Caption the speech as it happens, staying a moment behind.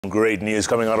Great news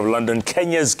coming out of London.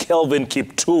 Kenya's Kelvin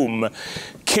Kiptum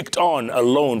kicked on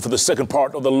alone for the second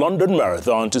part of the London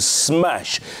Marathon to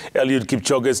smash Eliud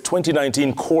Kipchoge's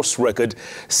 2019 course record,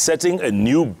 setting a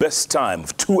new best time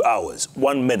of 2 hours,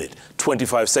 1 minute,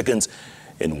 25 seconds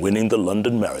in winning the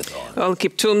London Marathon. Well,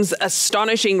 Kiptum's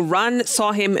astonishing run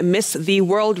saw him miss the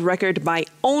world record by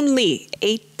only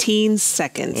 18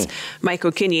 seconds.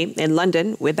 Michael Kinney in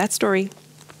London with that story.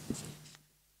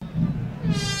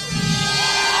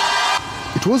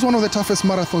 It was one of the toughest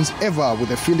marathons ever, with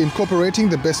the field incorporating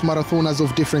the best marathoners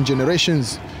of different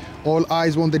generations. All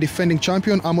eyes were on the defending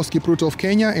champion Amos Kipruto of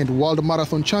Kenya and world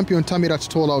marathon champion Tamirat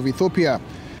Tola of Ethiopia.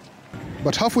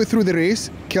 But halfway through the race,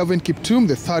 Kelvin Kiptum,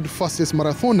 the third fastest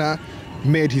marathoner,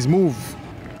 made his move.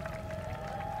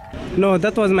 No,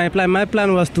 that was my plan. My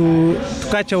plan was to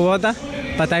catch a water,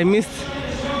 but I missed.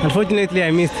 Unfortunately,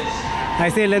 I missed. I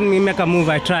said, let me make a move,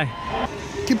 I try.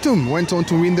 Kiptum went on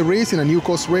to win the race in a new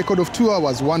course record of 2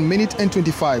 hours, 1 minute and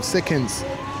 25 seconds.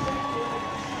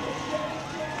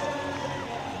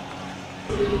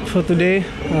 For today,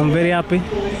 I'm very happy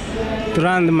to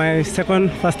run my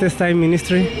second fastest time in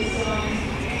history.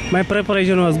 My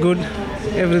preparation was good.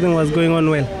 Everything was going on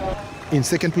well. In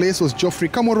second place was Geoffrey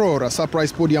Kamworor, a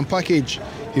surprise podium package.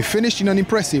 He finished in an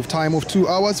impressive time of 2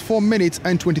 hours, 4 minutes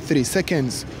and 23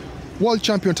 seconds. World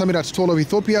champion Tamirat Tola of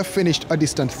Ethiopia finished a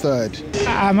distant third.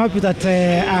 I'm happy that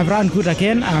I've run good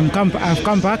again. I've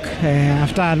come back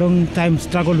after a long time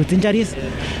struggle with injuries.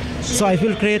 So I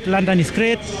feel great. London is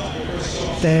great.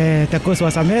 The course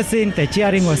was amazing. The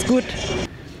cheering was good.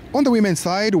 On the women's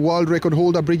side, world record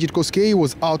holder Brigid Kosgei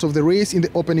was out of the race in the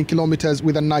opening kilometers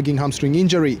with a nagging hamstring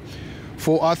injury.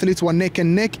 4 athletes were neck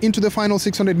and neck into the final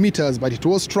 600 meters, but it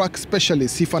was track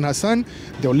specialist Sifan Hassan,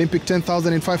 the Olympic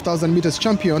 10,000 and 5,000 meters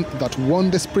champion, that won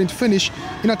the sprint finish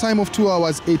in a time of 2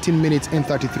 hours, 18 minutes and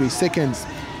 33 seconds.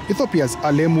 Ethiopia's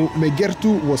Alemu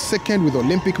Megertu was second, with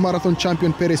Olympic marathon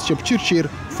champion Peres Chepchirchir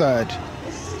third.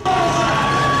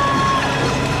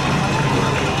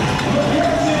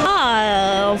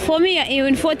 For me,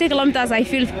 in 40 kilometers, I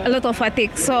feel a lot of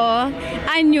fatigue. So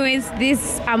I knew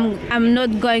I'm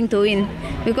not going to win,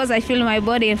 because I feel my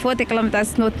body in 40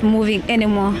 kilometers not moving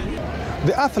anymore.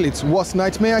 The athlete's worst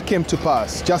nightmare came to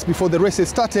pass. Just before the races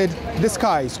started, the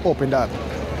skies opened up.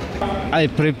 I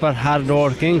prepare hard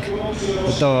working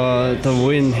to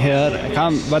win here,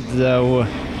 but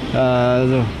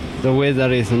the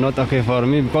weather is not okay for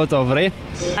me because of rain.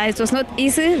 It was not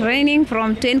easy, raining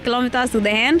from 10 kilometers to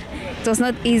the end. It was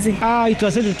not easy. It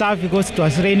was a little tough because it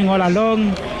was raining all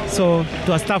along, so it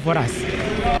was tough for us.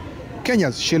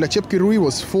 Kenya's Sheila Chepkirui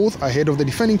was fourth, ahead of the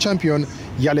defending champion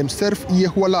Yalem Serf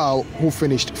Yehualao, who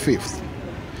finished fifth.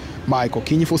 Michael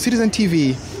Kinney for Citizen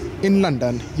TV in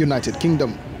London, United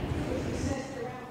Kingdom.